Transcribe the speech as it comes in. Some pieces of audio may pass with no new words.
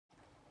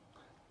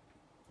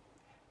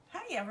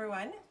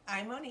everyone.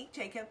 I'm Monique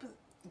Jacobs.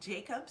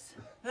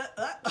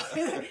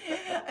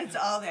 It's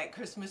all that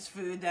Christmas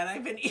food that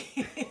I've been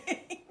eating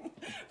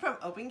from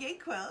Open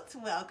Gate Quilts.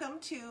 Welcome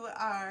to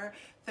our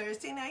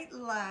Thursday Night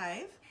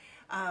Live.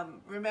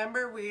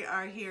 Remember, we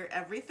are here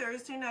every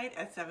Thursday night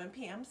at 7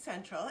 p.m.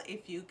 Central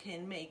if you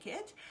can make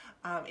it.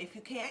 If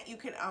you can't, you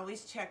can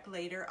always check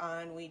later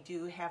on. We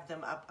do have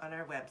them up on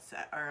our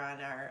website or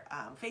on our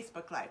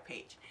Facebook Live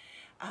page.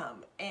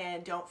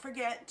 And don't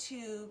forget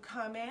to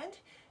comment,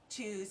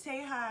 to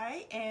say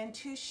hi, and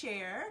to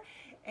share,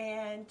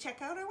 and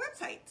check out our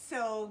website.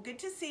 So good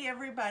to see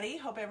everybody.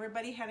 Hope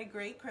everybody had a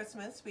great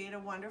Christmas. We had a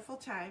wonderful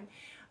time.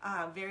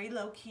 Very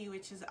low-key,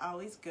 which is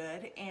always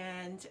good.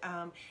 And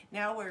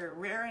now we're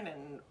rearing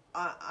and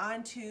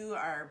on to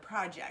our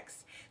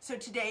projects. So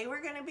today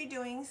we're going to be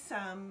doing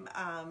some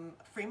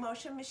free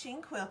motion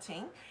machine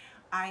quilting.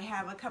 I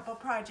have a couple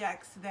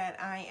projects that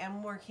I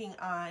am working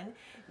on.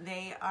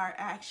 They are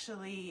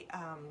actually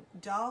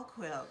doll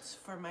quilts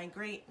for my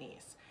great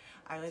niece.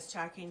 I was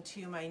talking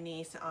to my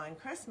niece on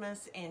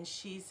Christmas, and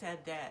she said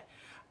that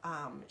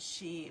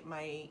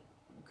my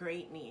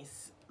great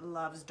niece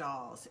loves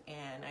dolls,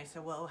 and I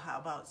said, well, how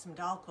about some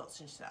doll quilts?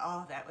 And she said,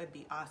 oh, that would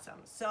be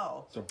awesome.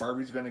 So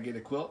Barbie's gonna get a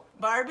quilt?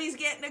 Barbie's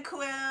getting a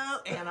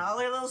quilt, and all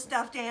her little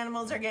stuffed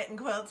animals are getting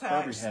quilts.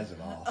 Barbie has it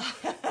all.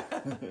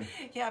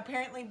 Yeah,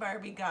 apparently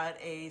Barbie got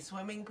a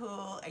swimming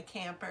pool, a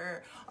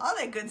camper, all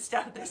that good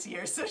stuff this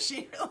year, so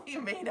she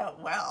really made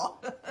out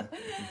well.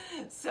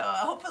 So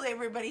hopefully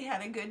everybody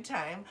had a good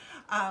time.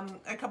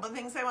 A couple of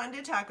things I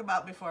wanted to talk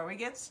about before we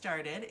get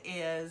started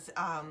is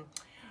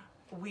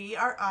we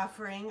are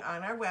offering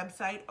on our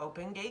website,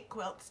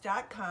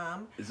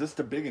 opengatequilts.com. Is this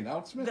the big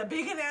announcement? The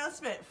big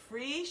announcement,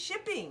 free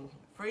shipping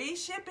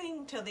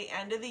till the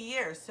end of the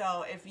year.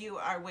 So if you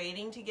are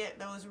waiting to get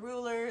those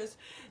rulers,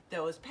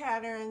 those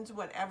patterns,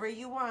 whatever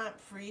you want,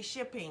 free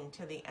shipping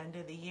to the end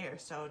of the year.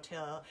 So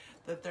till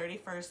the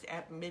 31st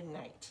at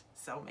midnight.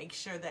 So make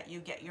sure that you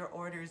get your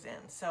orders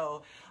in.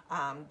 So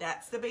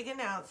that's the big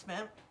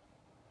announcement.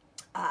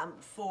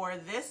 For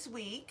this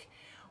week,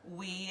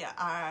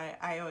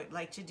 I would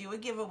like to do a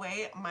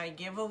giveaway. My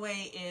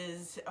giveaway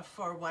is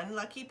for one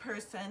lucky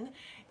person,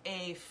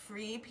 a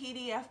free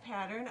PDF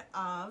pattern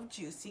of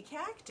Juicy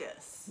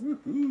Cactus.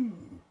 Woohoo!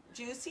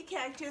 Juicy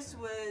Cactus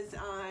was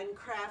on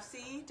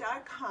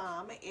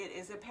Craftsy.com. It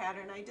is a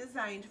pattern I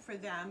designed for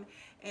them,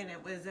 and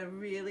it was a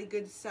really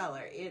good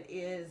seller. It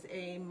is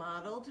a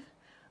modeled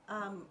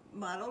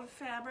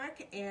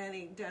fabric, and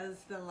it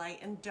does the light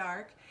and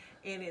dark,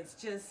 and it's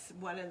just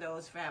one of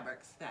those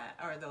fabrics that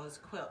are those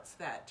quilts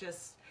that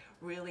just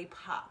really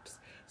pops.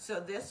 So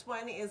this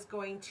one is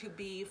going to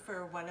be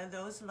for one of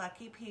those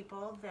lucky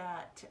people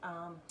that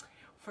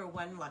for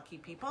one lucky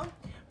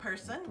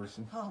person.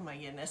 Oh my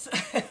goodness.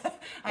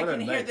 I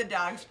can hear the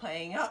dogs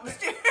playing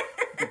upstairs.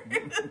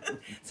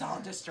 It's all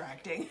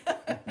distracting.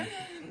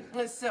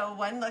 So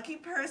one lucky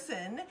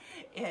person,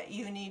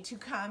 you need to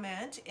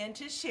comment and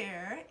to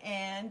share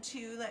and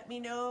to let me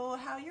know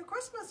how your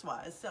Christmas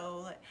was.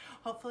 So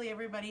hopefully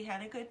everybody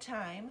had a good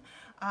time.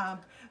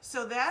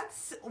 So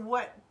that's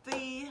what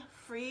the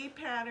free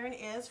pattern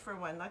is for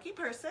one lucky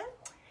person.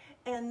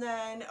 And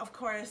then, of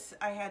course,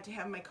 I had to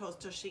have my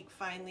coastal chic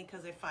finally,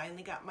 because I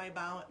finally got my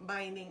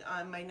binding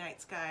on my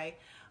night sky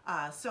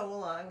sew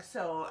along,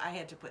 so I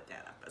had to put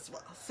that up as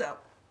well.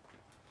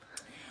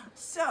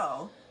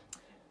 So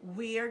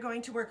we are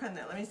going to work on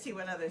that. Let me see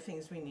what other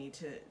things we need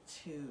to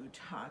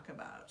talk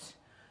about.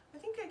 I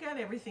think I got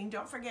everything.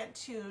 Don't forget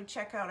to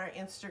check out our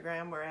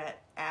Instagram. We're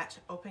at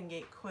Open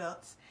Gate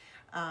Quilts.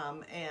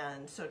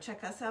 And so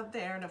check us out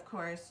there, and of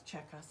course,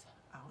 check us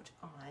out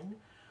on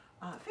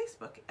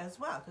Facebook as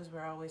well, because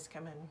we're always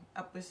coming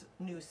up with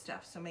new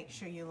stuff. So make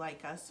sure you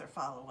like us or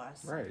follow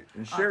us. Right,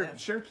 and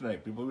share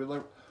tonight, people.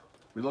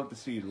 We love to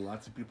see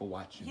lots of people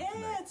watching. Yeah,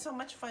 tonight. it's so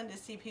much fun to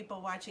see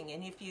people watching.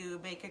 And if you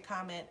make a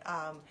comment,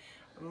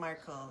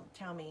 Mark will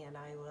tell me, and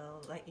I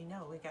will let you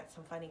know. We got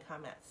some funny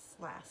comments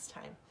last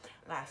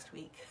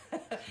week.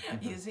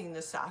 Using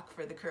the sock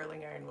for the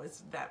curling iron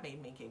that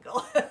made me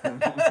giggle.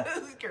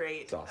 It was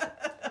great. It's awesome.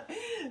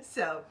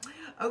 So,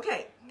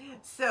 okay.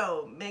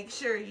 So make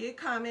sure you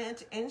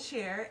comment and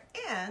share,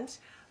 and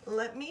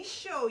let me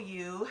show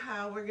you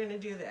how we're going to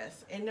do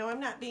this. And no, I'm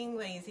not being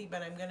lazy,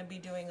 but I'm going to be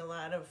doing a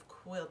lot of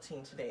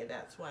quilting today.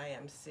 That's why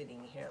I'm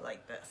sitting here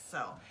like this.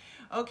 So,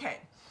 okay.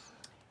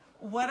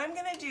 What I'm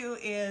going to do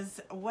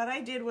is, what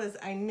I did was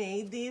I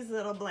made these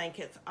little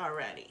blankets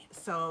already.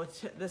 So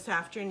this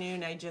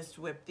afternoon I just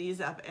whipped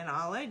these up, and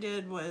all I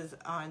did was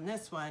on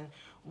this one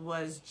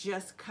was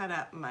just cut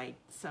up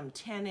some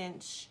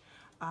 10-inch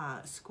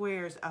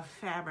squares of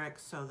fabric,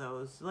 so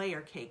those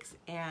layer cakes,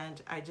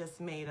 and I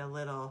just made a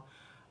little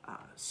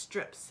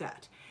strip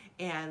set.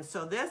 And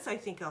so this, I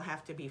think, will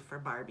have to be for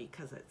Barbie,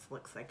 because it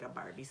looks like a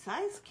Barbie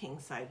size, king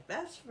size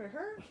best for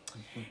her.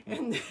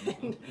 And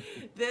then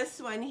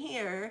this one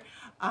here,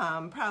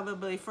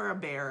 probably for a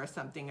bear or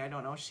something. I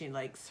don't know, she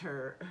likes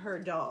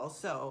her doll,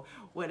 so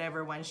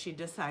whatever one she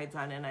decides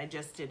on. And I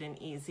just did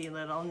an easy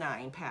little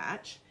 9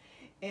 patch.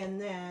 And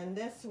then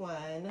this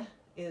one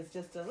is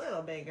just a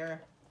little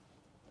bigger.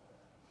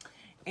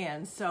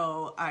 And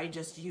so I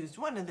just used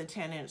one of the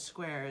 10-inch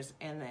squares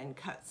and then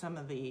cut some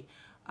of the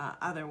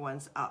other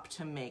ones up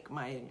to make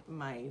my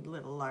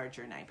little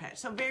larger knife patch.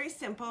 So very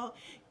simple.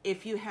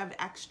 If you have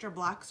extra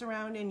blocks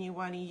around and you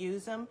want to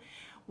use them,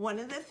 one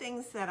of the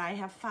things that I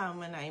have found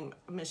when I'm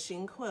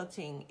machine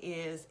quilting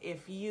is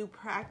if you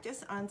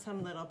practice on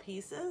some little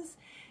pieces,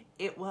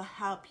 it will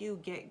help you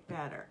get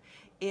better.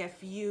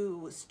 If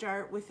you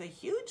start with a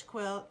huge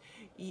quilt,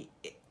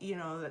 you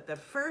know that the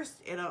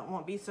first it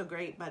won't be so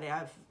great, but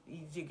as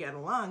you get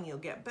along, you'll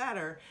get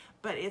better.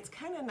 But it's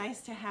kind of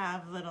nice to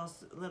have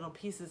little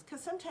pieces,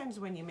 because sometimes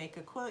when you make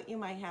a quilt, you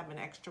might have an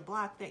extra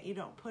block that you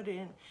don't put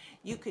in.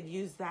 You could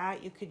use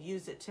that. You could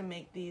use it to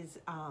make these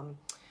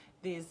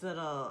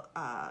little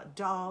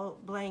doll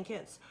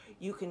blankets.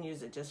 You can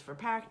use it just for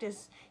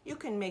practice. You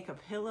can make a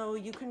pillow.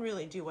 You can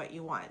really do what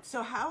you want.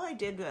 So how I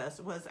did this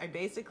was I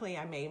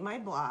made my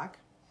block,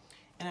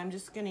 and I'm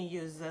just going to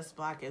use this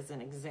block as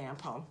an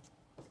example.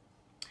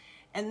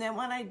 And then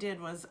what I did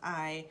was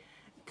I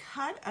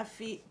cut a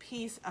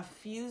piece of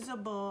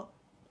fusible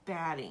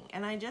batting,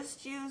 and I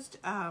just used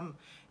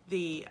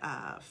the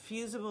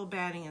fusible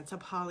batting. It's a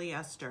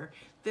polyester.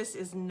 This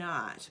is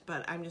not,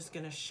 but I'm just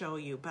going to show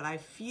you. But I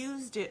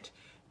fused it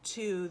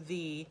to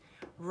the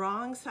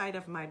wrong side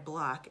of my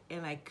block,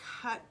 and I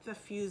cut the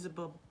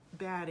fusible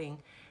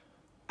batting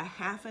a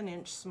 1/2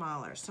 inch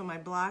smaller. So my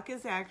block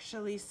is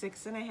actually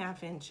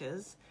 6.5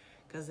 inches,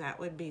 because that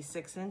would be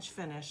 6-inch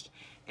finished.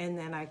 And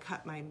then I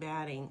cut my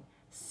batting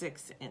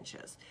 6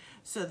 inches.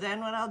 So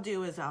then what I'll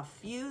do is I'll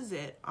fuse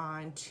it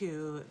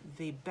onto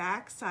the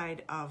back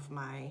side of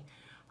my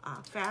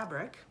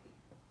fabric,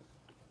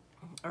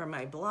 or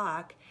my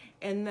block,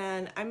 and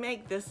then I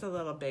make this a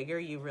little bigger.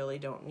 You really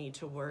don't need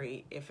to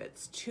worry if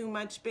it's too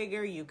much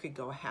bigger. You could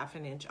go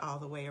 1/2 inch all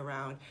the way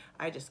around.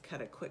 I just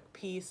cut a quick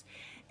piece,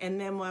 and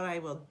then what I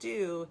will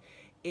do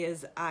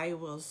is I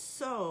will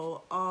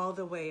sew all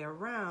the way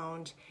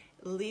around,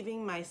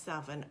 leaving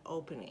myself an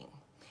opening.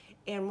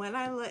 And when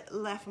I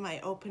left my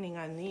opening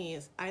on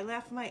these, I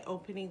left my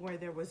opening where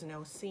there was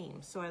no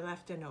seam. So I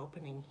left an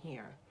opening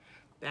here.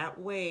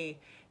 That way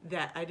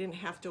that I didn't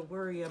have to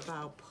worry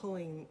about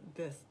pulling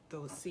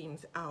those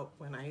seams out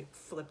when I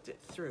flipped it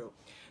through.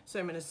 So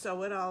I'm going to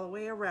sew it all the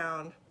way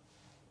around,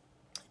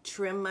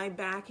 trim my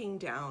backing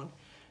down,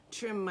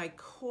 trim my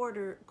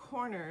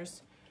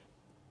corners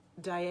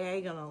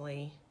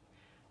diagonally,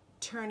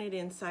 turn it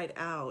inside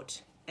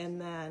out, and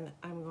then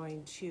I'm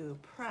going to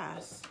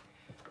press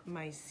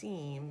my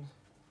seam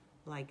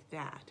like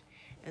that.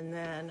 And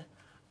then,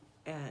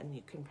 and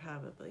you can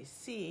probably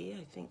see,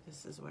 I think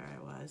this is where I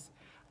was,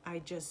 I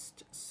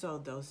just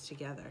sewed those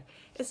together.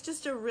 It's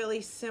just a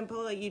really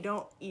simple, you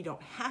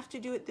don't have to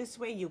do it this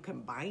way. You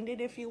can bind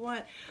it if you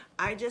want.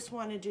 I just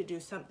wanted to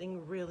do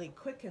something really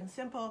quick and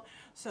simple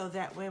so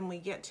that when we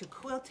get to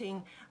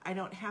quilting, I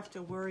don't have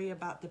to worry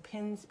about the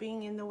pins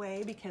being in the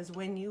way, because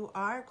when you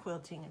are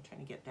quilting, I'm trying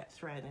to get that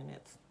thread and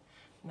it's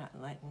not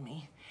letting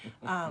me.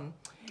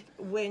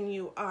 When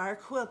you are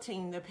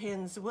quilting, the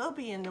pins will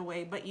be in the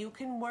way, but you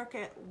can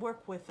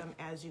work with them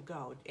as you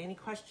go. Any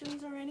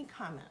questions or any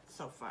comments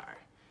so far?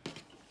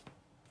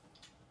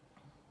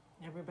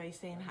 Everybody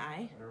saying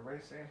hi?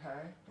 Everybody saying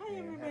hi. Hi,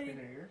 and everybody. Happy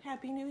New Year.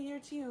 Happy New Year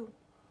to you.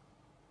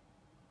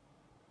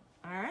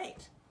 All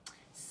right.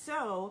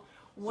 So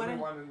what we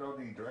want to know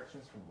the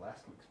directions from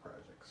last week's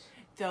projects.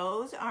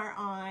 Those are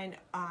on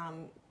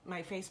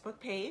my Facebook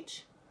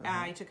page.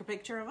 I took a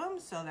picture of them,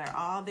 so they're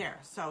all there.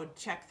 So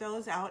check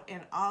those out,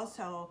 and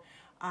also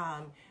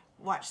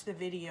watch the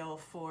video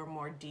for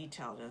more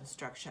detailed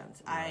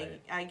instructions. Right.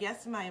 I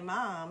guess my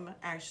mom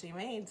actually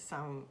made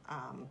some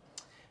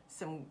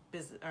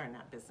business, or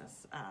not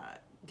business,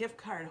 gift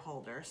card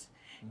holders,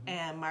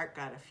 and Mark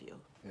got a few.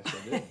 Yes,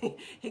 I did.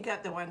 He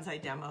got the ones I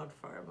demoed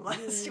for him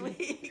last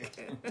week.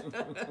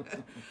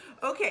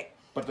 Okay.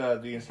 But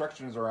the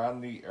instructions are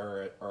on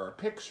are a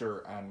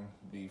picture on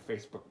the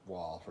Facebook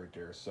wall right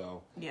there.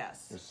 So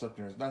yes,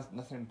 there's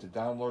nothing to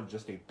download,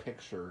 just a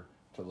picture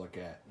to look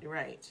at.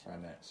 Right.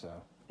 On that. So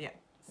yeah.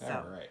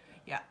 So all right.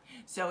 yeah.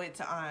 So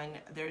it's on.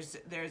 There's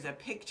a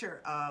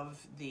picture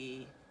of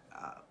the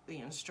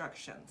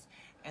instructions,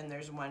 and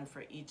there's one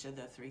for each of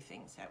the 3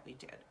 things that we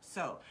did.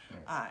 So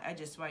I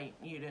just want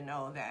you to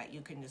know that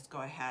you can just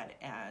go ahead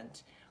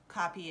and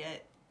copy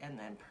it and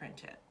then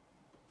print it.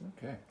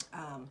 Okay.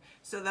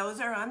 So those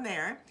are on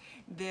there.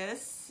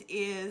 This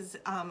is,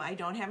 I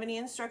don't have any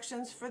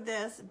instructions for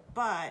this,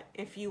 but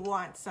if you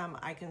want some,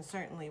 I can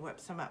certainly whip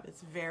some up.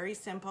 It's very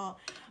simple.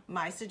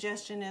 My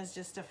suggestion is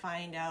just to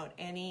find out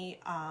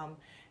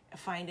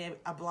find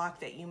a block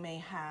that you may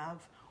have,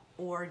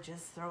 or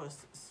just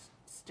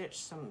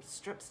stitch some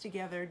strips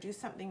together, do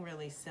something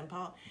really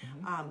simple.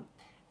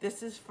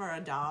 This is for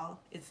a doll.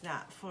 It's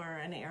not for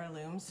an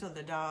heirloom, so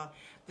the doll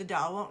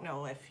won't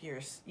know if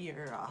you're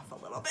off a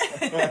little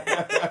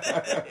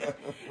bit.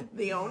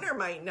 The owner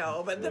might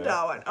know, but the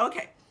doll won't.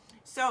 Okay,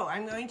 so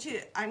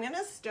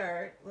let's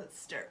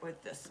start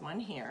with this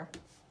one here.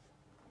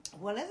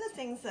 One of the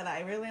things that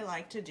I really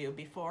like to do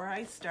before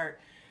I start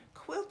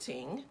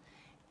quilting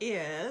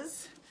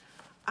is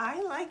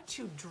I like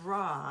to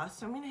draw.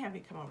 So I'm going to have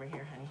you come over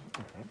here, honey.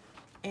 Okay.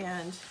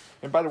 And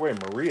by the way,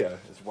 Maria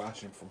is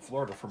watching from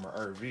Florida from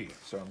her RV,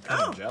 so I'm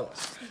kind of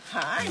jealous.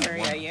 Hi,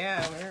 Maria.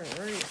 Yeah,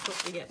 we're supposed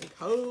to be getting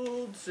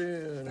cold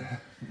soon.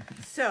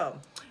 So,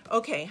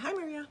 okay. Hi,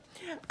 Maria.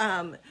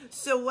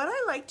 So what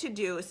I like to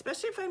do,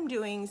 especially if I'm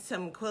doing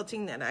some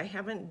quilting that I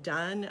haven't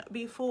done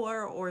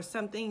before or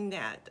something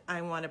that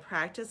I want to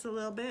practice a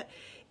little bit,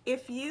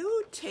 if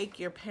you take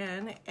your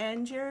pen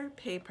and your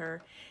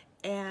paper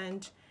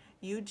and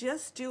you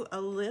just do a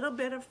little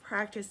bit of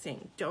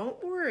practicing.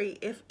 Don't worry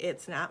if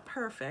it's not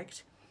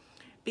perfect,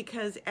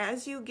 because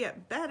as you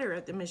get better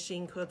at the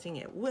machine quilting,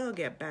 it will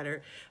get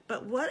better.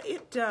 But what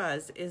it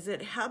does is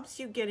it helps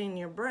you get in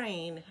your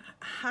brain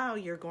how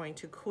you're going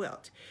to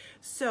quilt.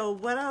 So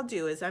what I'll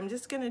do is I'm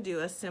just going to do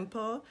a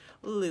simple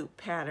loop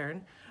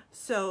pattern.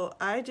 So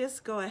I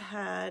just go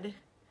ahead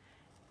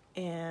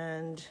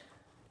and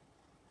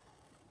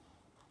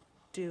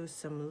do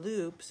some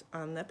loops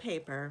on the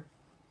paper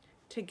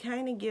to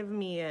kind of give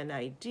me an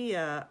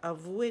idea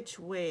of which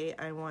way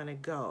I want to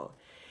go.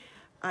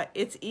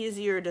 It's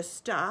easier to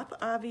stop,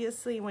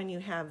 obviously, when you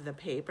have the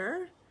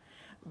paper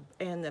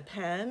and the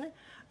pen,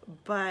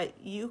 but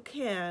you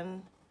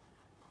can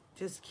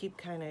just keep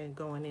kind of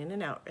going in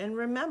and out. And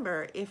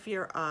remember, if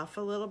you're off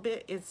a little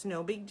bit, it's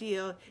no big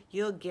deal.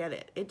 You'll get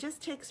it. It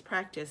just takes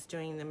practice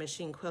doing the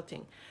machine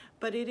quilting,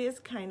 but it is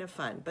kind of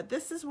fun. But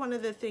this is one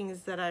of the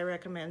things that I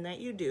recommend that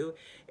you do,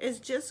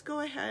 is just go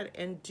ahead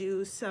and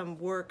do some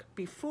work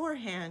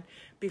beforehand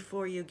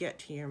before you get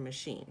to your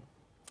machine.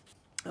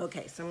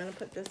 Okay, so I'm going to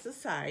put this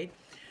aside.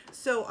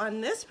 So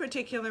on this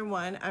particular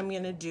one, I'm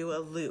going to do a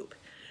loop.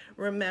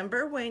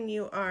 Remember, when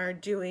you are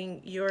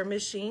doing your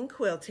machine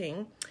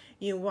quilting,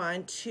 you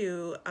want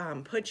to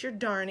put your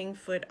darning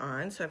foot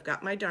on. So I've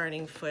got my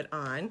darning foot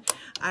on.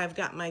 I've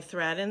got my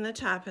thread in the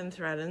top and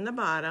thread in the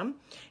bottom.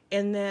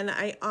 And then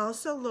I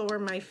also lower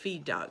my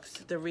feed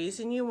dogs. The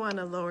reason you want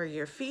to lower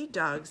your feed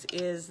dogs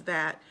is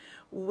that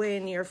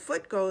when your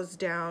foot goes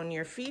down,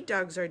 your feed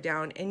dogs are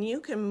down, and you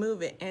can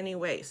move it any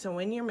way. So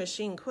when you're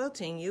machine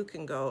quilting, you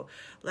can go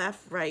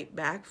left, right,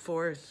 back,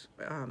 forth,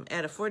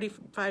 at a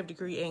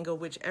 45-degree angle,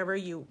 whichever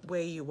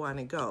way you want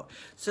to go.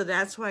 So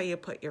that's why you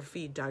put your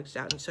feed dogs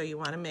down. So you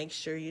want to make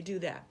sure you do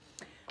that.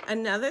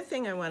 Another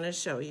thing I want to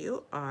show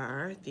you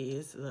are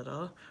these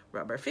little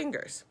rubber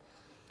fingers.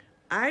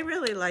 I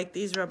really like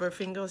these rubber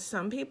fingers.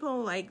 Some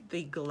people like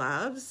the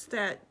gloves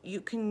that you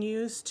can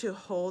use to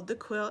hold the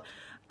quilt.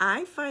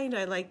 I find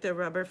I like the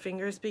rubber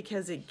fingers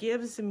because it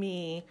gives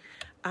me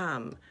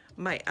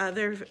my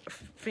other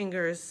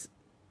fingers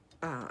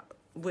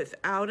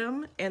without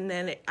them, and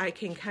then I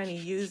can kind of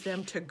use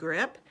them to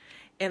grip,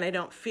 and I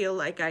don't feel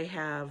like I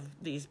have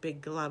these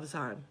big gloves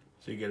on.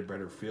 So you get a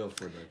better feel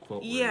for the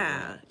quilt.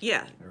 Yeah,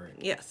 right.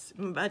 Yes,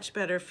 much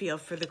better feel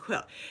for the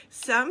quilt.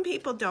 Some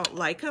people don't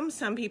like them.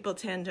 Some people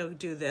tend to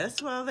do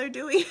this while they're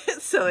doing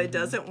it, so it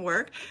doesn't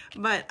work.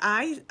 But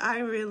I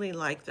really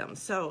like them.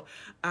 So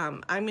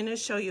I'm going to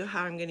show you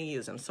how I'm going to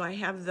use them. So I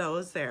have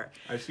those there.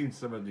 I've seen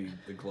some of the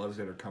gloves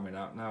that are coming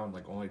out now, and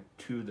like only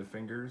 2 of the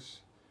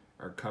fingers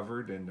are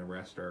covered and the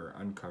rest are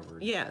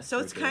uncovered. Yeah, so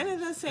it's kind of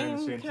the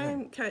same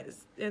kind,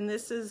 and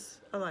this is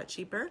a lot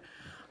cheaper.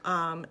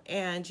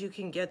 And you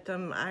can get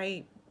them,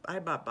 I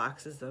bought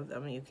boxes of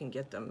them. You can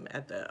get them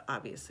at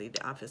obviously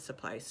the office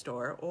supply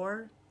store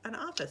or an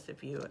office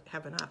if you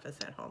have an office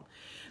at home.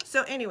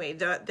 So anyway,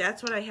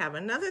 that's what I have.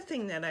 Another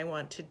thing that I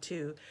wanted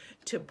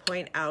to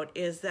point out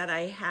is that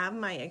I have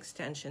my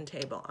extension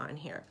table on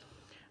here.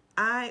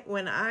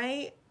 When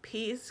I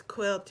piece,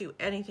 quilt, do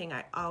anything,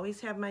 I always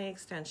have my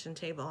extension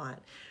table on.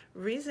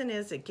 Reason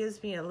is it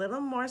gives me a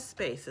little more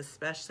space,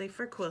 especially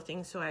for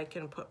quilting, so I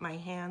can put my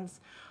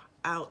hands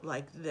out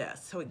like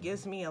this. So it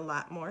gives me a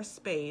lot more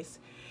space.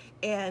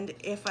 And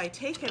if I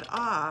take it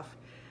off,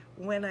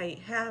 when I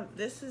have,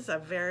 this is a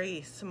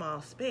very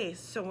small space,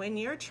 so when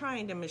you're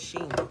trying to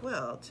machine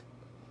quilt,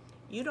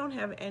 you don't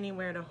have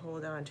anywhere to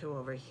hold on to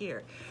over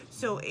here.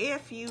 So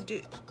if you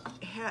do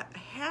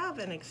have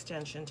an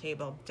extension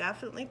table,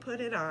 definitely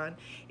put it on.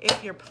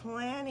 If you're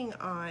planning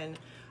on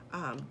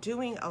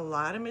doing a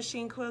lot of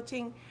machine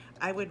quilting,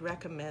 I would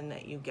recommend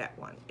that you get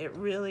one. It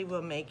really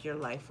will make your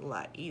life a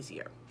lot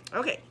easier.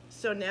 Okay,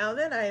 so now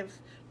that I've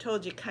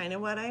told you kind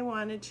of what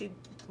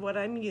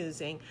I'm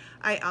using,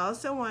 I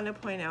also want to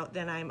point out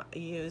that I'm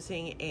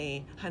using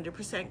a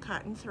 100%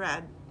 cotton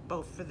thread,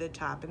 both for the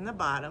top and the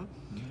bottom.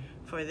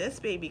 For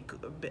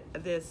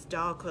this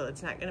doll quilt,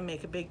 it's not going to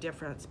make a big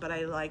difference, but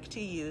I like to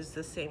use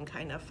the same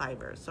kind of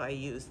fiber, so I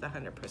use the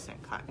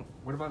 100% cotton.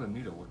 What about a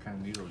needle? What kind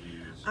of needle do you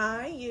use?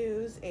 I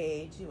use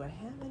do I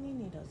have any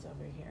needles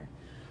over here?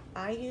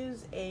 I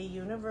use a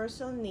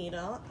universal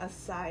needle, a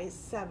size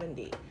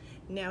 70.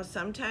 Now,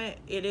 sometimes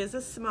it is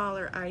a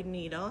smaller eye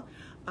needle.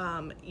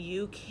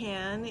 You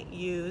can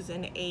use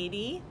an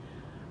 80.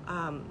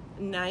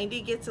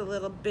 90 gets a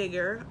little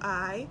bigger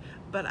eye,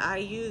 but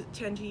I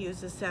tend to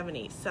use a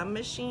 70. Some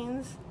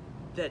machines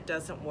that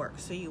doesn't work.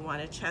 So you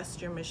want to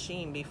test your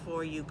machine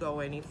before you go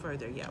any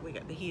further. Yeah, we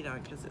got the heat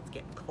on because it's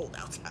getting cold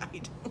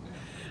outside.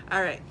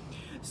 All right.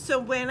 So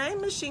when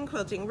I'm machine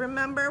quilting,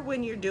 remember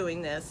when you're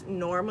doing this,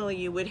 normally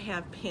you would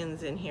have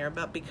pins in here,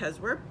 but because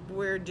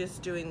we're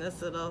just doing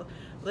this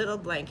little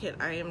blanket,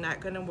 I am not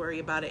going to worry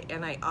about it.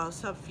 And I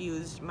also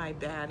fused my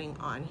batting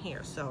on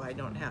here, so I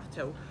don't have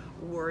to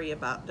worry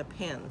about the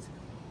pins.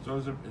 So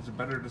is it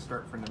better to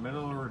start from the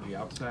middle or the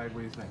outside? What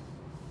do you think?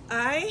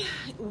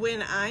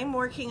 When I'm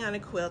working on a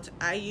quilt,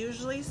 I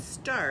usually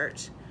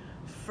start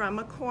from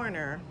a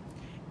corner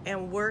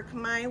and work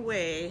my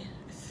way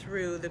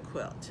through the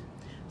quilt.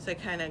 So I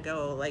kind of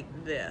go like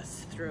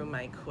this through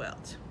my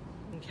quilt,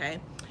 okay?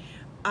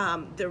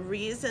 The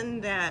reason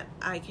that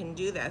I can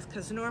do that is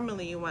because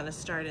normally you want to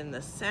start in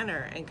the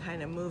center and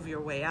kind of move your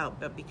way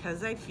out, but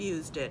because I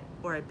fused it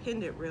or I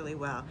pinned it really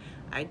well,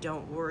 I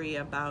don't worry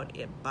about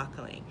it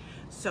buckling.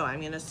 So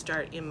I'm going to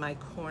start in my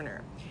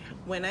corner.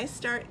 When I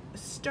start,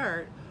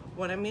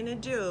 what I'm going to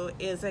do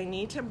is I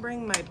need to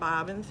bring my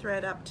bobbin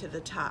thread up to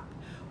the top.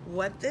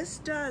 What this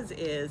does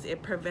is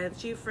it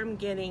prevents you from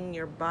getting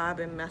your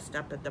bobbin messed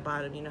up at the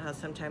bottom. You know how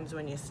sometimes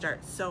when you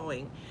start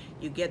sewing,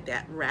 you get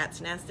that rat's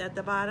nest at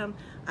the bottom?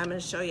 I'm going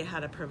to show you how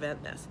to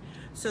prevent this.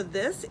 So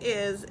this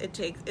is,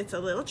 it's a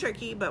little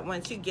tricky, but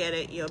once you get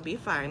it, you'll be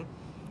fine.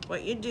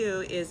 What you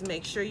do is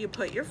make sure you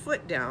put your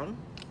foot down.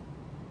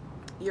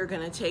 You're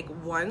going to take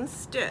one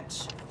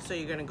stitch. So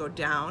you're going to go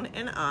down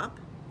and up.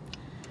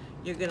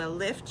 You're going to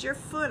lift your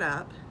foot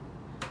up,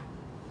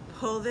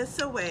 pull this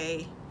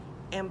away,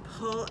 and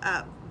pull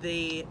up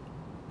the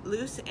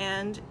loose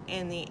end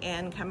and the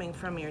end coming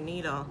from your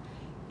needle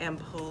and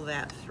pull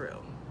that through.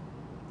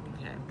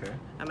 Okay.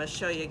 I'm going to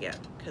show you again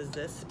because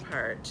this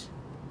part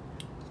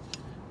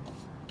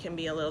can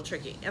be a little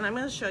tricky. And I'm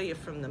going to show you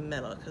from the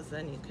middle because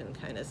then you can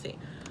kind of see.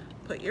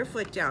 Put your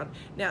foot down.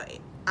 Now,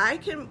 I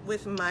can,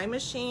 with my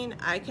machine,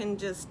 I can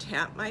just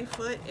tap my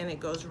foot and it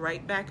goes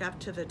right back up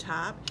to the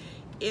top.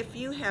 If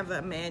you have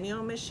a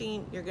manual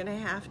machine, you're going to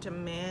have to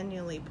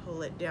manually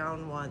pull it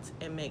down once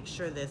and make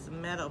sure this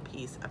metal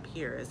piece up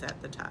here is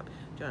at the top. Do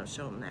you want to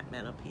show them that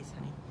metal piece,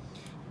 honey?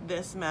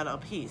 This metal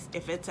piece,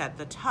 if it's at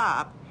the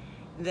top,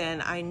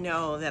 then I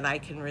know that I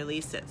can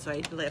release it. So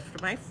I lift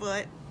my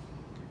foot,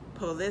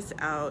 pull this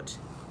out,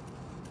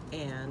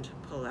 and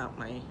pull out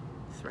my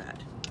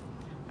thread.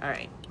 All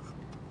right.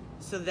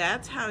 So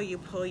that's how you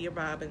pull your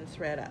bobbin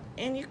thread up.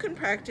 And you can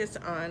practice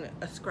on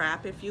a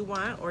scrap if you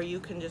want, or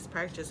you can just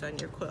practice on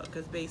your quilt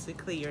because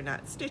basically you're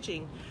not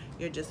stitching,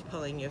 you're just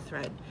pulling your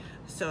thread.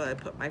 So I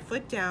put my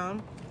foot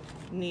down,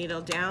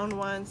 needle down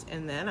once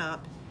and then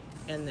up,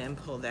 and then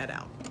pull that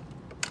out.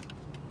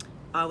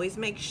 Always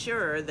make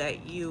sure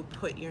that you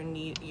put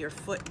your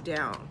foot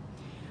down.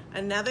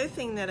 Another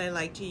thing that I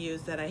like to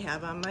use that I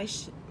have on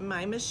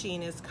my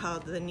machine is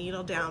called the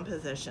needle down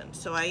position.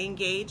 So I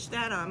engage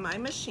that on my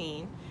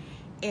machine.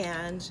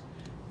 And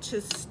to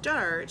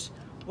start,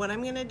 what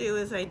I'm going to do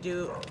is I'm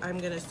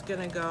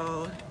gonna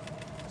go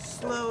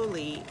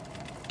slowly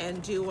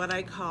and do what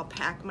I call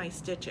pack my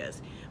stitches.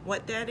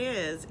 What that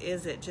is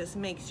it just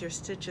makes your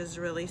stitches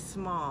really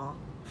small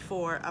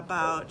for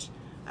about,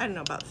 I don't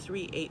know, about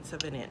 3/8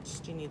 of an inch.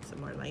 Do you need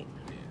some more light?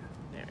 Yeah.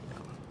 There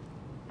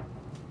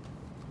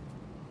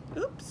we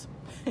go. Oops.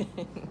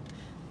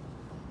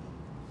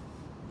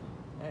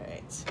 All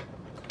right.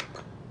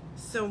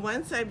 So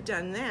once I've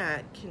done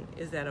that,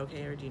 is that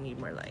okay, or do you need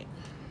more light?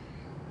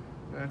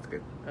 That's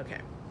good. Okay.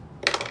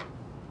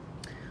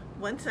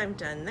 Once I've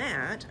done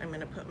that, I'm going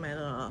to put my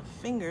little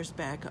fingers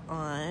back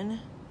on.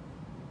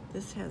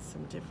 This has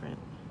some different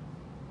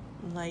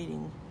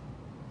lighting.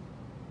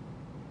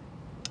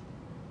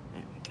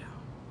 There we go.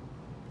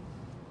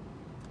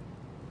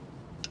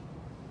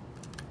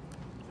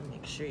 I'll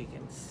make sure you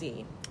can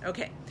see.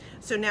 Okay,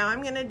 so now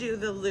I'm going to do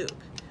the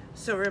loop.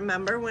 So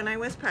remember when I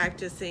was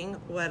practicing,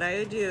 what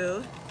I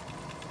do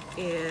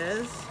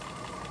is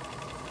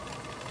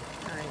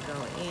I go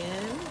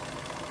in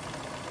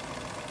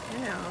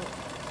and out.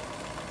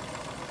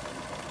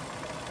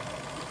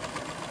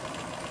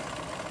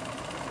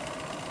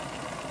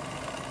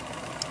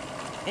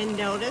 And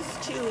notice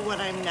too, what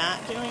I'm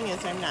not doing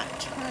is I'm not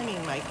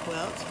turning my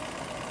quilt.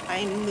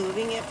 I'm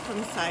moving it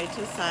from side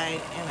to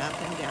side and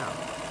up and down.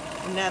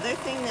 Another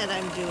thing that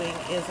I'm doing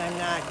is I'm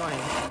not going.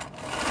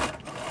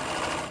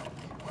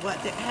 What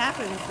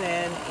happens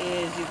then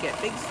is you get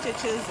big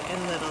stitches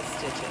and little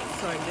stitches.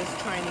 So I'm just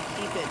trying to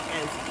keep it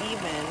as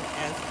even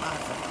as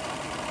possible.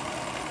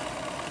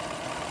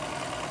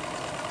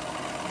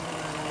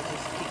 And I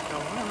just keep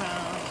going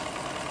around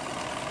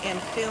and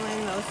fill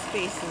in those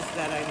spaces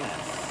that I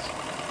missed.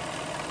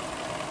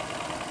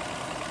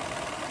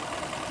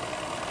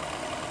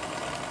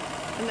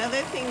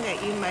 Another thing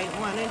that you might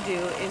want to do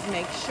is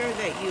make sure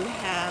that you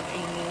have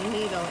a new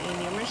needle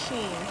in your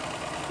machine,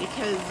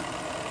 because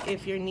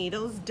if your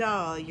needle's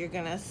dull, you're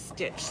gonna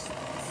skip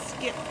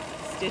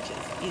stitches,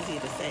 easy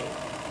to say.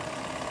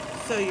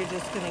 So you're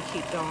just gonna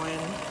keep going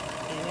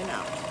in and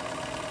out.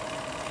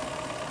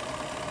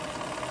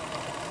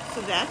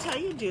 So that's how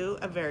you do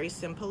a very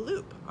simple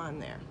loop on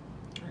there.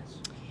 Nice.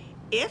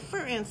 if,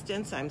 for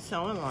instance, I'm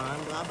sewing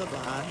along, blah, blah,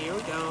 blah, here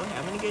we go,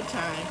 having a good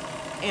time,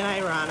 and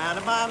I run out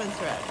of bobbin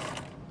thread.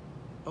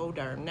 Oh,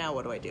 darn, now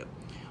what do I do?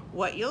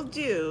 What you'll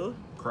do...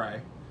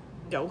 Cry.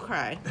 Don't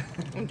cry,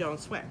 and don't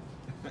sweat.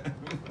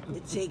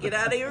 You take it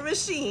out of your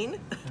machine.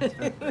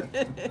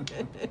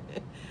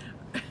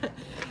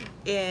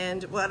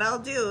 And what I'll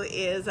do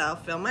is I'll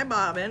fill my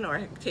bobbin,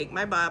 or take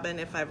my bobbin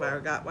if I've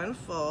already got one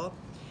full,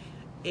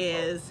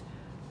 is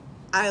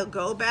I'll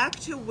go back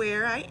to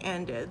where I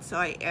ended. So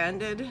I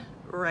ended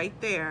right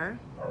there.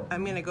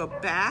 I'm gonna go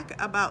back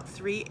about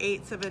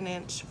 3/8 of an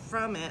inch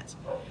from it,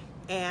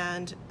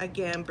 and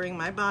again bring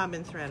my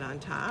bobbin thread on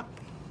top.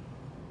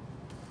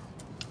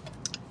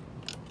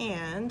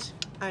 And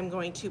I'm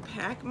going to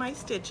pack my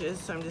stitches,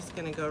 so I'm just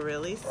gonna go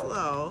really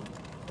slow.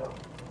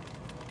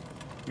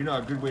 You know,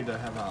 a good way to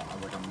have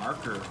like a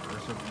marker or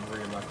something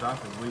where you left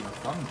off is leave a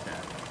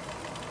thumbtack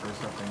or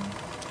something.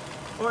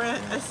 Or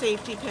a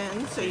safety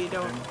pin, so you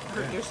don't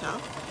hurt yeah.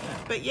 yourself. Yeah.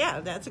 But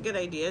yeah, that's a good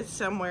idea,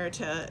 somewhere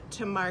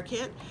to mark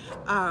it.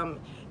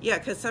 Yeah,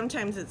 because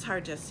sometimes it's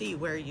hard to see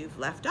where you've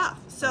left off.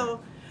 So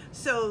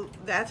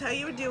that's how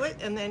you would do it,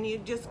 and then you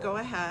just go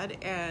ahead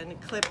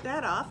and clip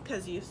that off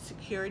because you've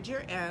secured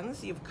your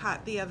ends, you've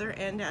caught the other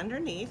end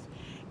underneath,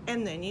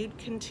 and then you'd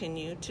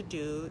continue to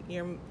do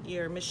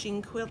your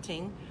machine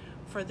quilting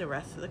for the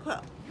rest of the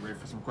quilt. You ready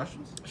for some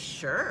questions?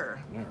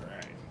 Sure. All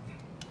right.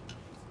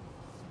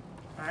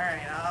 All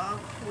right, I'll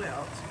quilt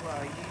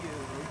while you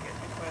get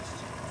the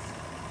questions.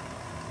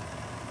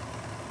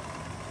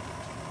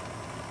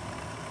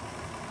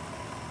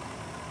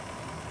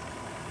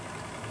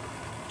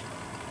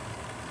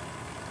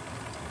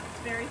 It's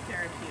very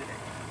therapeutic.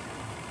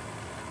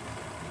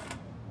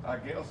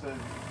 Gail says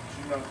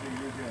she knows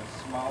you're using a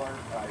smaller,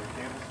 your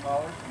table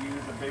smaller. Do you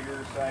use a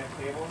bigger size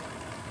table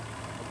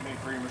made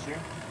for your machine?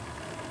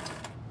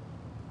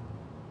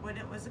 What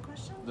was the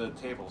question? The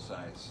table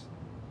size.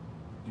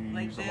 Do you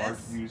Like use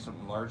this? Do you use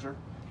something larger?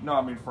 No,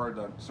 I mean for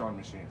the sewing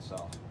machine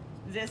itself.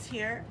 This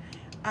here,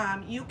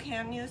 you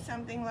can use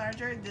something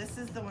larger. This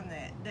is the one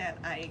that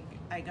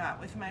I got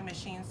with my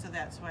machine, so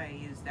that's why I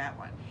use that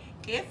one.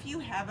 If you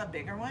have a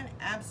bigger one,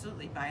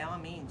 absolutely, by all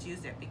means,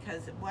 use it,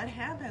 because what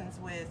happens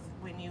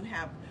when you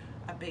have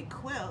a big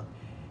quilt,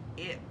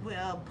 it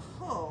will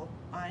pull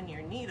on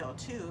your needle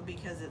too,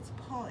 because it's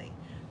pulling.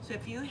 So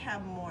if you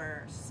have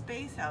more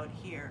space out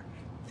here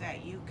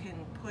that you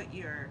can put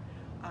your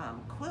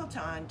quilt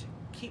on to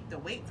keep the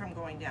weight from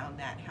going down,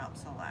 that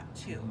helps a lot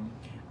too.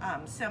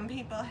 Mm-hmm. Some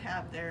people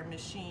have their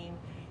machine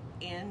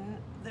in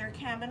their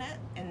cabinet,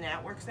 and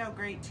that works out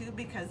great too,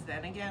 because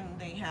then again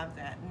they have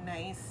that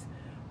nice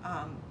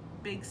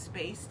big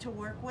space to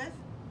work with,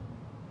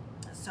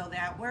 so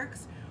that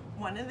works.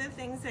 One of the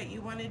things that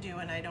you want to do,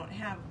 and I don't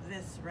have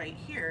this right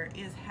here,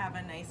 is have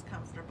a nice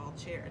comfortable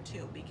chair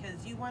too,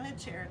 because you want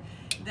a chair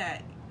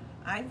that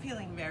I'm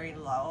feeling very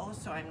low,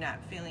 so I'm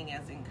not feeling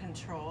as in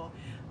control.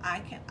 I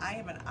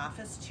have an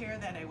office chair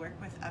that I work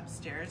with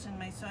upstairs in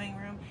my sewing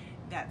room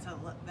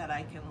that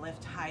I can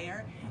lift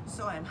higher,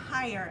 so I'm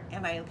higher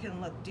and I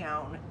can look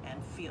down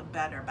and feel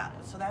better about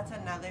it. So that's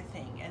another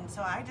thing. And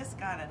so I just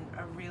got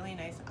a really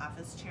nice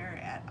office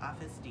chair at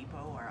Office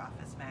Depot or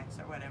Office Max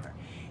or whatever,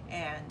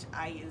 and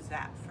I use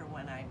that for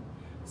when I'm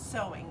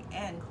sewing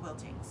and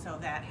quilting, so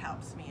that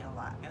helps me a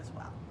lot as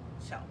well.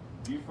 So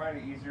Do you find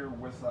it easier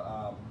with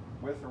or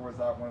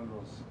without one of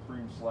those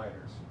Supreme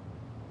sliders?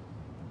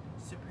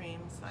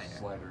 Supreme slider.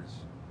 Sliders.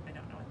 I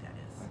don't know what that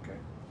is. Okay.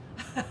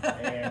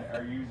 And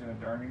are you using a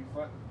darning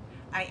foot?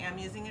 I am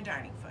using a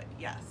darning foot,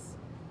 yes.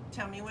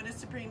 Tell me what a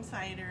Supreme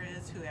slider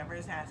is, whoever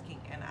is asking,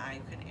 and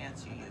I can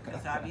answer you,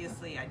 because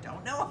obviously I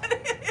don't know what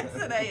it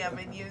is and I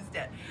haven't used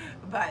it.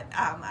 But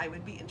I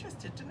would be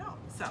interested to know.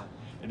 So,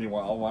 And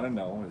what I want to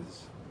know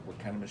is, what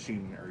kind of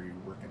machine are you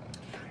working on?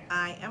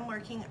 I am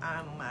working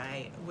on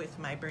with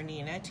my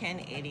Bernina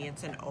 1080.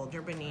 It's an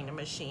older Bernina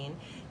machine,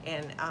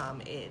 and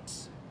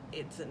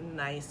it's a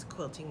nice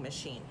quilting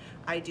machine.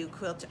 I do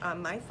quilt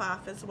on my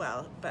FOF as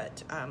well,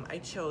 but I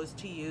chose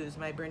to use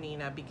my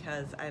Bernina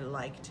because I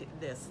liked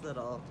this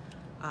little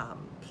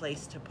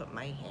place to put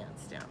my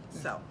hands down.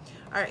 So,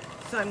 all right,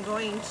 so I'm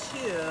going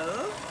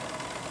to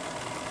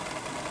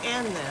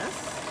end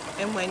this,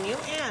 and when you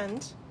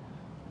end,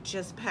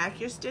 just pack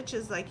your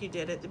stitches like you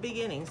did at the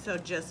beginning. So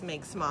just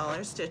make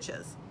smaller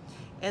stitches.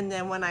 And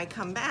then when I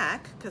come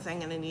back, because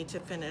I'm gonna need to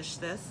finish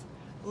this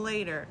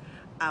later,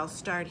 I'll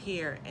start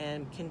here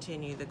and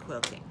continue the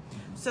quilting.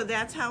 So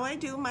that's how I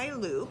do my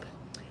loop.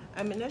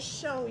 I'm gonna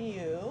show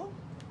you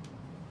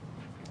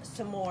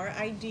some more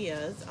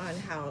ideas on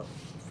how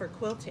for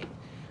quilting.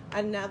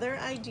 Another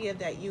idea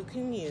that you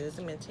can use,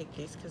 I'm gonna take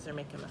these because they're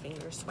making my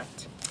fingers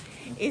sweat,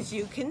 is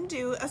you can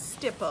do a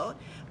stipple.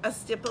 A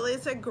stipple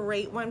is a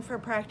great one for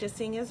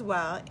practicing as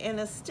well. And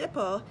a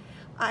stipple,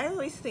 I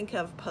always think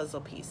of puzzle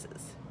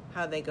pieces,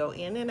 how they go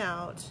in and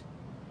out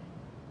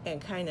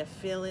and kind of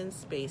fill in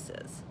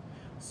spaces.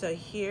 So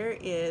here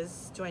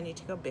is, do I need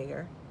to go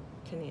bigger?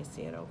 Can you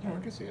see it okay? Yeah, I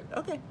can see it.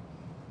 Okay.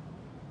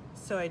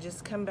 So I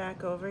just come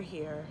back over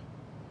here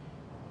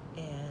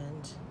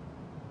and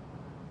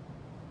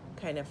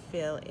kind of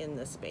fill in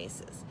the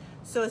spaces.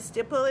 So a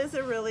stipple is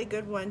a really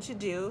good one to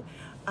do.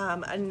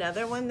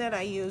 Another one that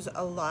I use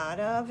a lot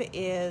of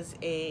is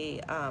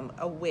a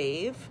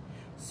wave.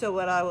 So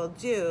what I will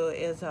do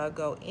is I'll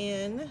go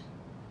in,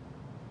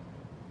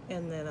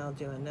 and then I'll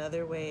do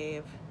another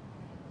wave,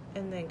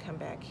 and then come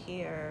back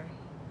here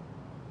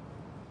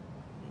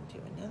and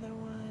do another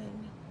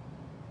one.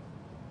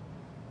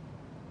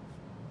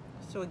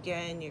 So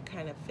again, you're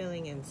kind of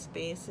filling in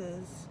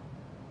spaces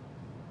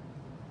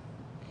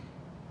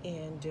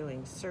and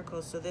doing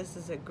circles. So this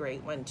is a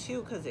great one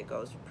too because it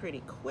goes pretty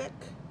quick.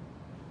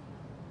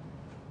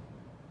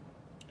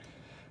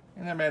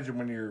 And I imagine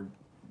when you're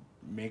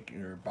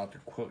about to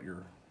quilt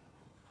your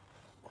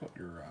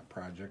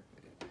project,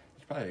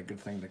 it's probably a good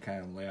thing to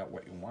kind of lay out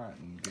what you want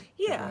and get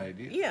different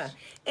ideas. Yeah,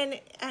 and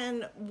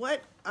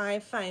what I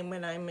find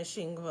when I'm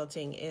machine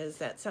quilting is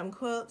that some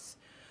quilts,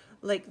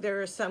 like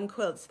there are some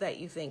quilts that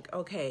you think,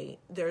 okay,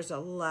 there's a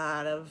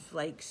lot of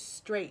like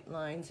straight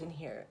lines in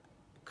here.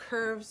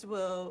 Curves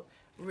will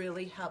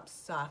really help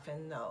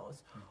soften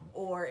those.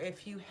 Or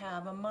if you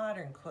have a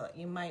modern quilt,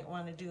 you might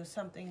want to do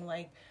something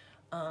like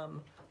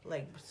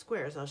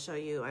squares. I'll show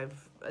you.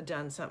 I've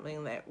done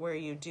something where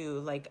you do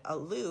like a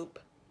loop,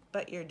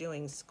 but you're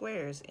doing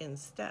squares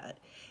instead.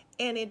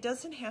 And it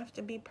doesn't have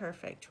to be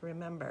perfect.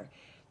 Remember,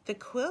 the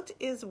quilt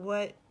is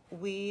what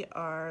we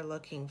are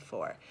looking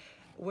for.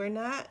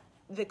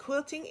 The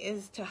quilting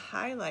is to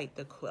highlight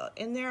the quilt.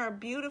 And there are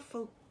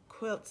beautiful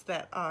quilts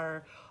that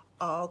are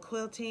all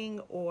quilting,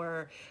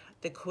 or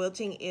the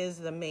quilting is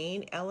the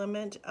main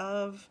element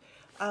of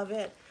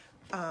it.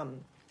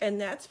 And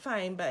that's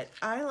fine, but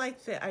I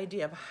like the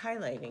idea of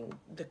highlighting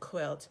the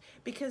quilt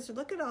because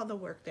look at all the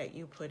work that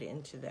you put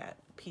into that,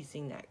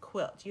 piecing that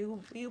quilt. You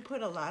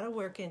put a lot of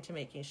work into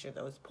making sure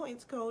those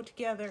points go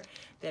together,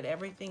 that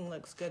everything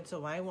looks good,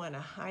 so I want to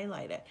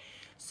highlight it.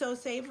 So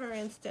say, for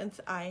instance,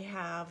 I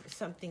have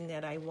something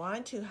that I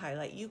want to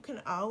highlight. You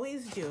can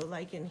always do,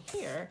 like in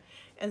here,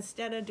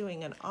 instead of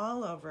doing an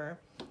all over,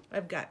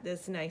 I've got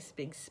this nice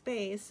big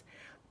space,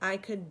 I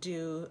could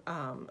do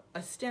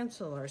a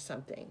stencil or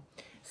something.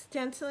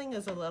 Stenciling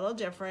is a little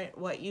different.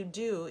 What you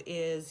do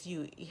is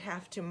you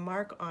have to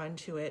mark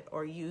onto it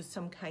or use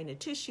some kind of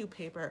tissue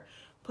paper,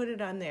 put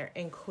it on there,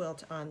 and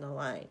quilt on the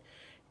line.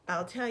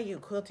 I'll tell you,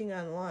 quilting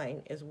on the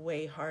line is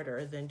way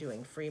harder than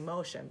doing free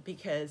motion,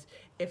 because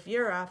if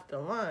you're off the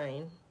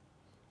line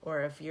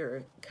or if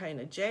you're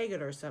kind of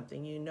jagged or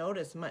something, you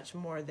notice much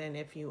more than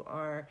if you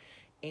are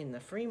in the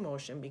free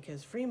motion,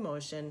 because free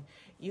motion,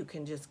 you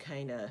can just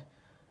kind of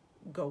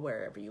go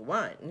wherever you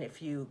want. And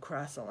if you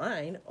cross a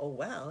line, oh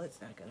well,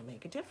 it's not going to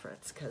make a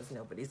difference because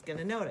nobody's going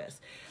to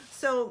notice.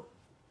 So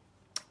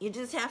you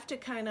just have to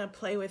kind of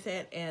play with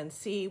it and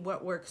see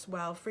what works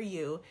well for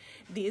you.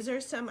 These are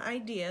some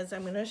ideas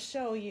I'm going to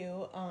show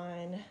you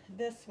on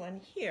this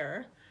one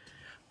here.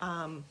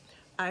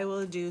 I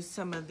will do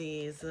some of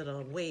these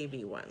little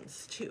wavy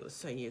ones too,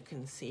 so you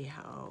can see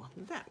how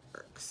that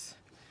works.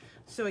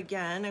 So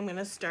again, I'm going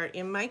to start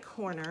in my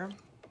corner,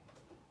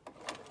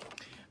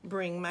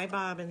 bring my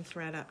bobbin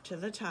thread up to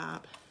the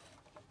top.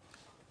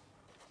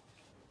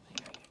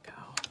 There you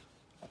go.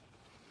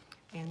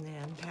 And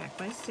then pack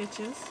my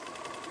stitches.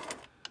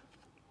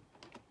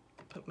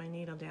 Put my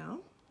needle down.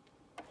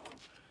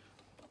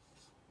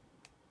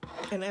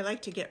 And I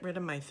like to get rid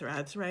of my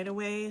threads right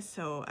away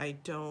so I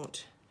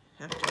don't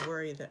have to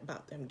worry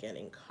about them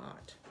getting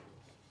caught.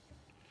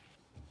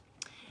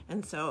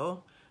 And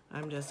so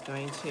I'm just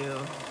going to do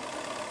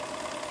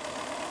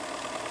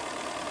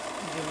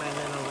my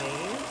little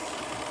waves.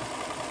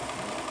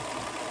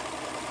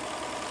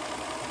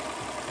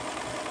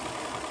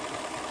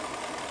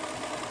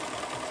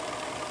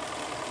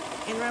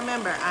 And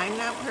remember, I'm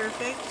not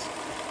perfect,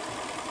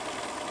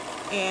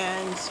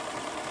 and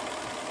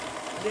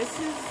this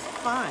is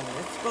fun.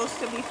 It's supposed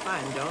to be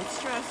fun. Don't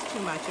stress too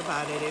much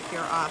about it if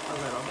you're off a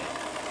little bit.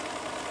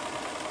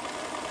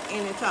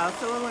 And it's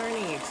also a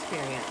learning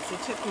experience. It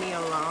took me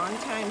a long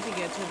time to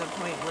get to the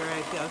point where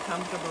I feel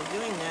comfortable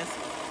doing this,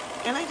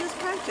 and I just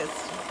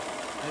practiced.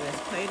 I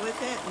just played with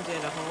it and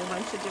did a whole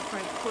bunch of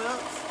different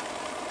quilts,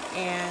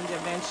 and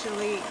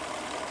eventually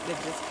it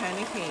just kind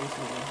of came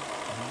to me.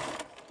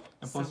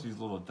 And plus, these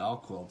little doll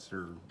quilts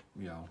are,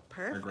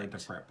 perfect. They're great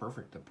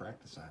perfect to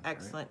practice on.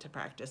 Excellent to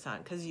practice on,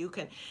 because you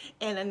can.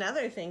 And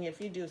another thing,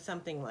 if you do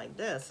something like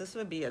this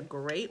would be a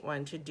great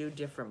one to do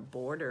different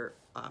border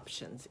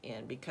options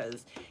in,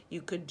 because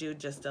you could do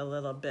just a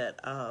little bit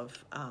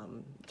of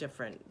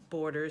different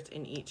borders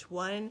in each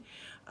one.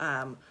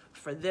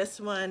 For this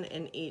one,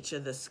 in each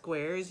of the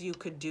squares, you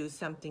could do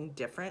something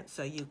different,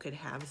 so you could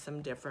have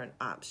some different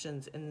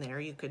options in there.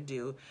 You could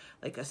do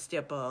like a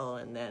stipple,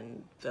 and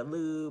then the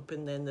loop,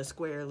 and then the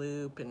square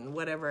loop, and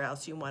whatever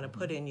else you want to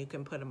put in, you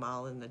can put them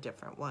all in the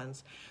different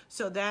ones.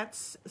 So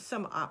that's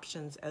some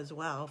options as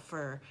well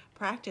for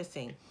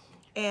practicing.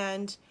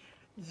 And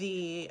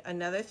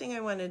another thing I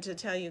wanted to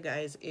tell you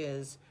guys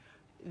is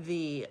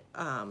the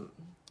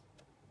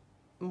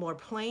more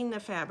plain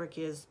the fabric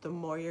is, the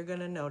more you're going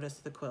to notice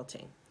the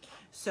quilting.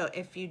 So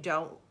if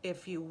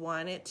you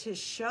want it to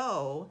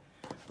show,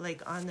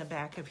 like on the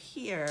back of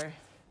here,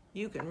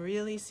 you can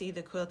really see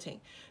the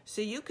quilting.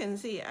 So you can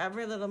see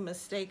every little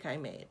mistake I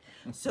made.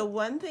 So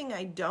one thing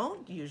I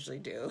don't usually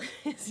do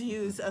is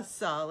use a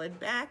solid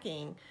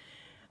backing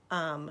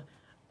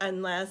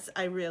unless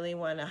I really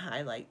want to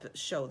highlight,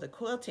 show the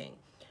quilting.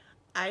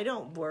 I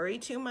don't worry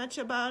too much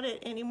about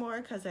it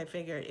anymore because I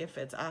figure if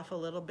it's off a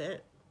little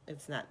bit,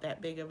 it's not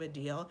that big of a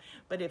deal.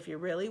 But if you're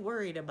really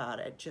worried about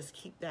it, just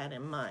keep that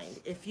in mind.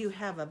 If you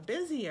have a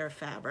busier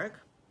fabric,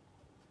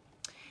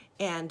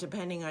 and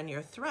depending on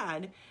your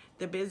thread,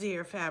 the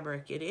busier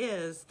fabric it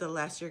is, the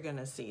less you're going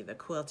to see the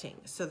quilting.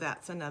 So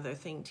that's another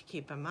thing to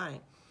keep in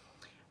mind.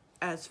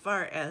 As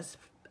far as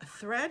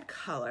thread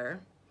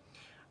color,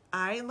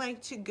 I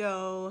like to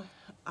go,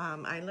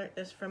 I learned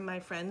this from my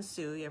friend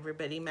Sue.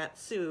 Everybody met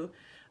Sue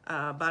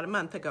about a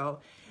month ago.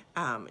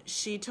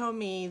 She told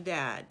me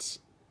that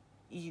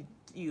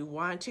you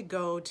want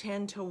to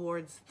tend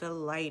towards the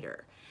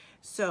lighter.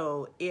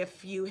 So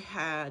if you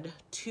had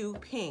 2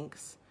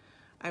 pinks,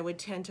 I would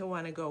tend to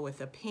want to go with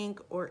a pink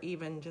or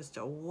even just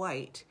a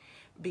white,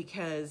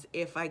 because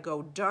if I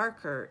go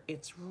darker,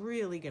 it's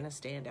really going to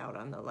stand out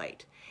on the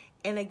light.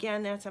 And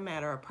again, that's a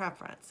matter of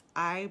preference.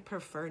 I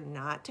prefer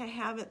not to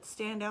have it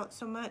stand out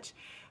so much,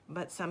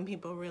 but some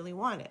people really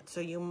want it.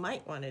 So you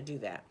might want to do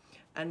that.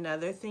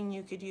 Another thing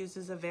you could use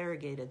is a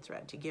variegated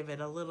thread to give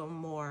it a little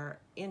more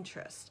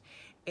interest.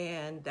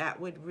 And that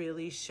would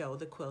really show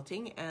the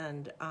quilting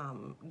and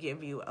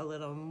give you a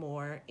little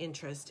more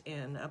interest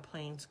in a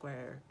plain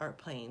square or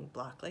plain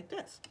block like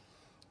this.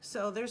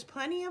 So there's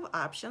plenty of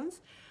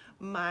options.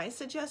 My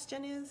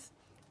suggestion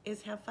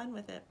is have fun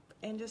with it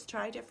and just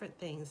try different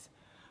things.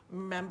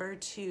 Remember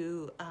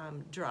to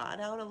draw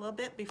it out a little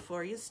bit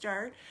before you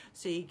start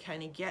so you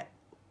kind of get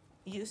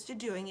used to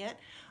doing it.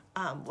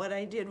 What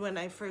I did when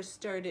I first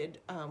started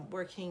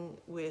working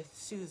with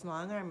Sue's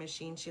long arm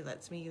machine, she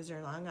lets me use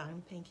her long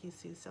arm, thank you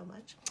Sue so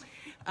much,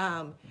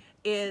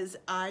 is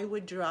I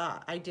would draw.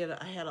 I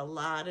had a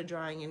lot of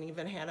drawing and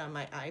even had on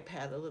my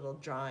iPad a little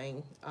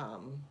drawing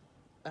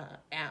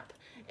app,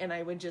 and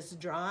I would just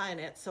draw in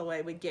it so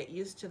I would get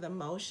used to the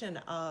motion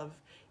of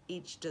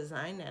each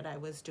design that I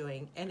was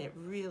doing, and it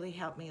really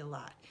helped me a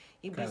lot.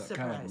 You'd be surprised.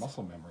 Kind of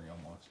muscle memory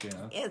almost,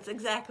 yeah. It's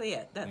exactly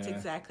it. That's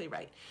exactly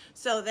right.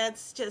 So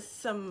that's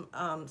just some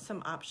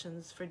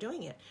options for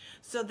doing it.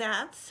 So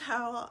that's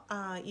how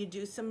you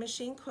do some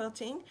machine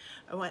quilting.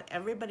 I want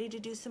everybody to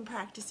do some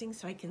practicing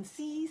so I can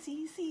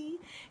see.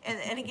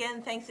 And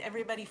again, thanks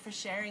everybody for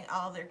sharing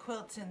all their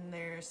quilts and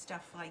their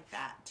stuff like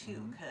that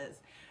too.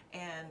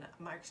 And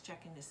Mark's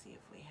checking to see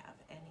if we have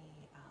any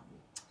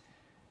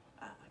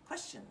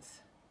questions.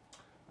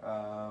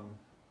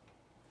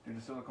 Do the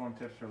silicone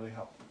tips really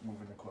help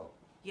moving the quilt?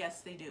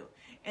 Yes, they do.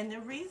 And the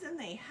reason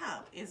they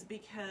help is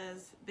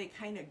because they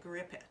kind of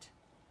grip it.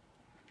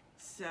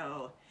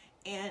 So,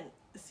 and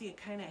see, it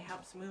kind of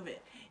helps move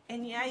it.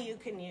 And yeah, you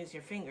can use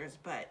your fingers,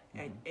 but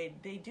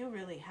they do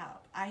really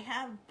help. I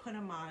have put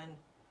them on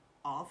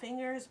all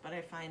fingers, but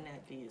I find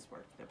that these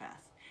work the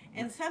best.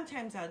 And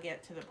sometimes I'll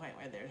get to the point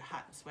where they're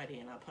hot and sweaty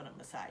and I'll put them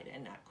aside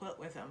and not quilt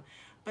with them.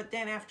 But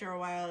then after a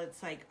while,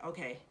 it's like,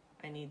 okay,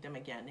 I need them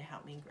again to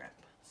help me grip.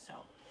 So,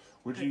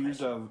 would you use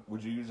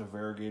a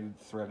variegated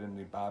thread in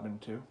the bobbin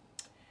too?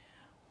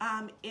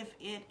 If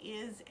it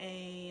is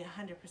a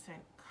 100%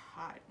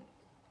 cotton,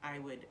 I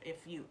would.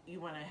 If you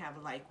want to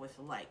have like with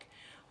like.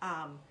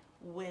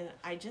 When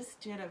I just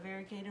did a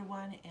variegated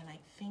one, and I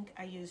think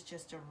I used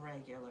just a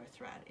regular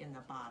thread in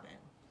the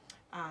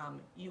bobbin.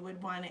 You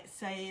would want to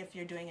say if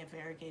you're doing a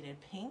variegated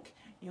pink,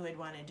 you would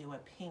want to do a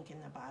pink in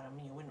the bottom.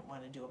 You wouldn't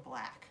want to do a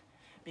black,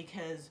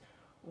 because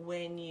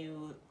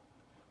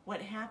what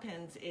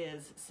happens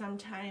is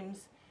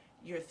sometimes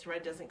your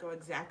thread doesn't go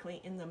exactly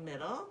in the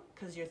middle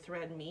because your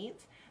thread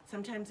meets.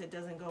 Sometimes it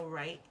doesn't go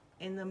right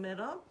in the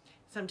middle.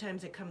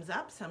 Sometimes it comes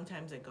up,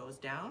 sometimes it goes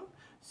down.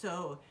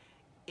 So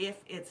if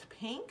it's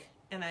pink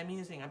and I'm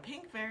using a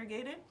pink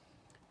variegated,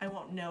 I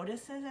won't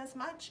notice it as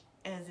much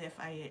as if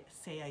I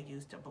say I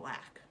used a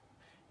black.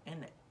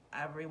 And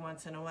every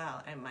once in a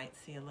while I might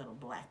see a little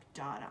black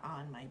dot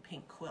on my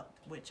pink quilt,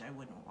 which I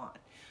wouldn't want.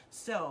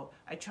 So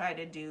I try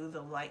to do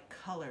the light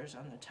colors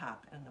on the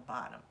top and the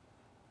bottom.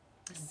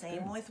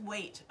 Same with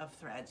weight of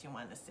threads. You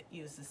want to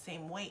use the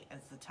same weight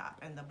as the top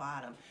and the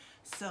bottom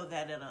so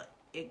that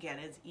it get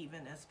as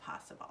even as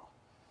possible.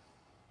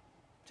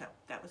 So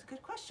that was a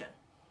good question.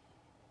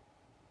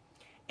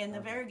 And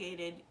the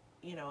variegated,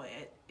 you know,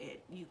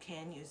 you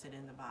can use it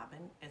in the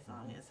bobbin as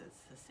long as it's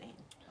the same,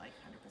 like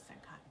 100%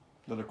 cotton.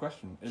 Another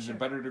question. Is it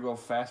better to go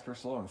fast or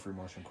slow in free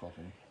motion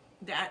quilting?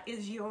 That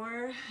is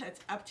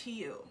it's up to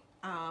you.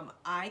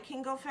 I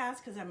can go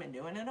fast because I've been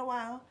doing it a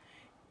while.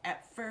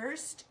 At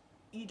first,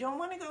 you don't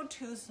want to go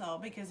too slow,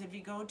 because if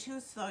you go too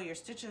slow, your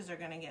stitches are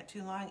going to get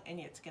too long and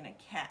it's going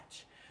to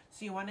catch.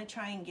 So you want to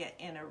try and get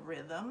in a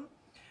rhythm.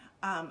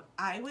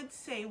 I would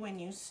say when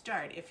you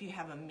start, if you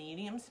have a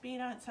medium speed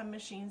on some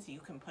machines, you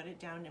can put it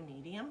down to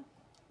medium.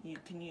 You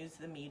can use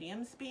the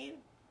medium speed.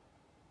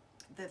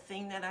 The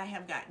thing that I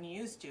have gotten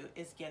used to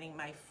is getting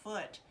my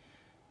foot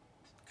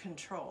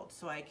controlled,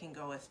 so I can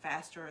go as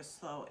fast or as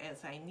slow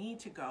as I need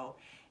to go,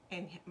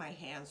 and my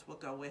hands will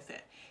go with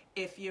it.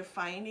 If you're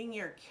finding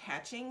you're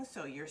catching,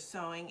 so you're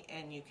sewing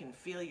and you can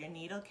feel your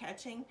needle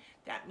catching,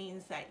 that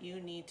means that you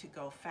need to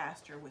go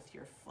faster with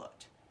your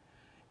foot.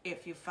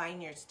 If you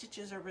find your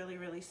stitches are really,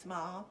 really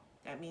small,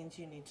 that means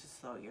you need to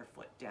slow your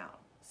foot down.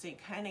 So you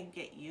kind of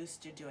get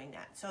used to doing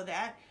that. So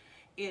that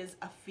is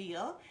a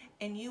feel,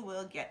 and you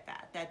will get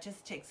that. That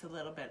just takes a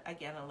little bit,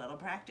 again, a little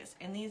practice.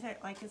 And these are,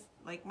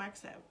 like Mark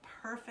said,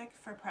 perfect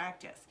for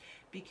practice,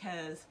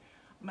 because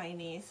my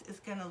niece is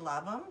gonna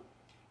love them.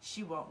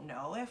 She won't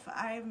know if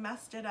I've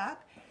messed it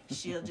up.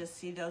 She'll just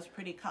see those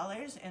pretty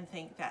colors and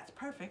think that's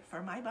perfect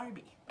for my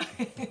Barbie.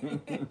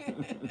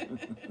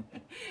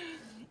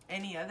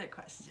 Any other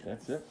questions?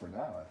 That's it for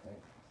now, I think.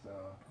 So,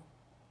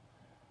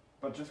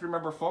 but just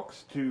remember,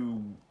 folks,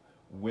 to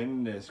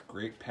win this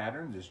great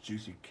pattern, this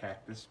juicy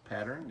cactus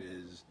pattern,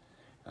 is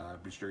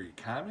be sure you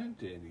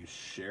comment and you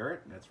share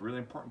it. And that's really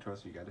important to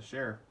us. You got to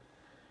share,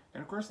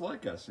 and of course,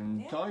 like us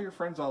and tell your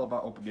friends all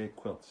about Open Gate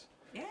Quilts.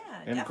 Yeah,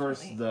 and definitely. Of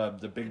course,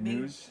 the big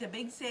news, the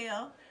big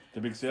sale.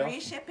 The big sale.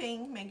 Free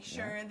shipping. Make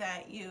sure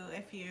that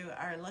if you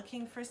are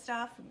looking for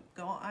stuff,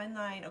 go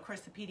online. Of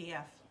course, the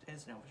PDF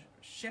is no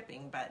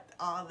shipping, but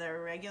all the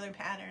regular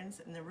patterns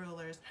and the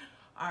rulers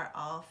are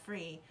all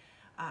free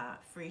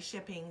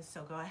shipping.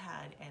 So go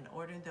ahead and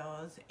order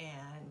those,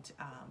 and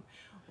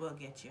we'll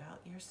get you out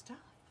your stuff.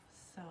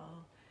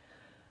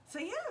 So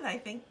yeah, I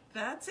think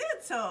that's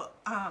it. So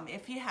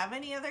if you have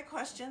any other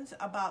questions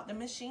about the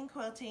machine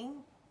quilting,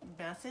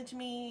 message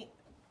me,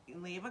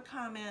 leave a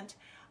comment.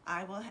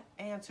 I will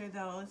answer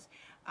those.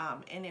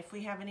 And if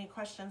we have any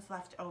questions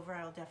left over,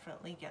 I'll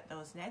definitely get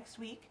those next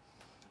week.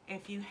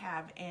 If you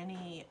have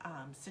any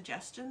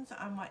suggestions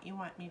on what you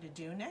want me to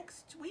do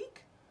next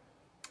week,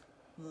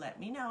 let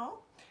me know.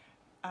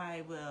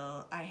 I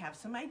have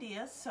some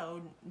ideas,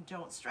 so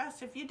don't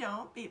stress if you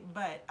don't,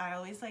 but I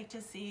always like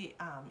to see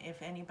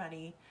if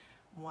anybody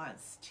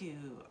wants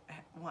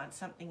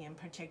something in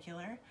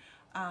particular.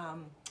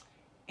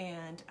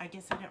 And I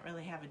guess I didn't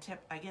really have a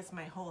tip. I guess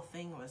my whole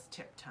thing was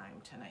tip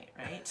time tonight,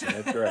 right?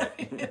 That's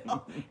right.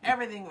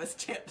 Everything was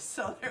tips,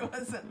 so there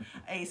wasn't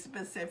a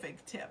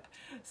specific tip.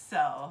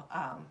 So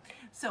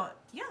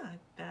yeah,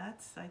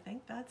 I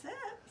think that's it.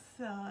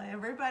 So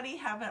everybody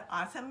have an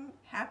awesome,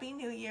 happy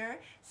New Year,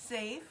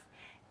 safe,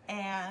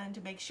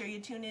 and make sure you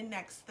tune in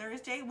next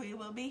Thursday. We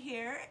will be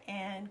here,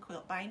 and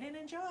quilt, bind, and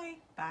enjoy.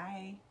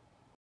 Bye.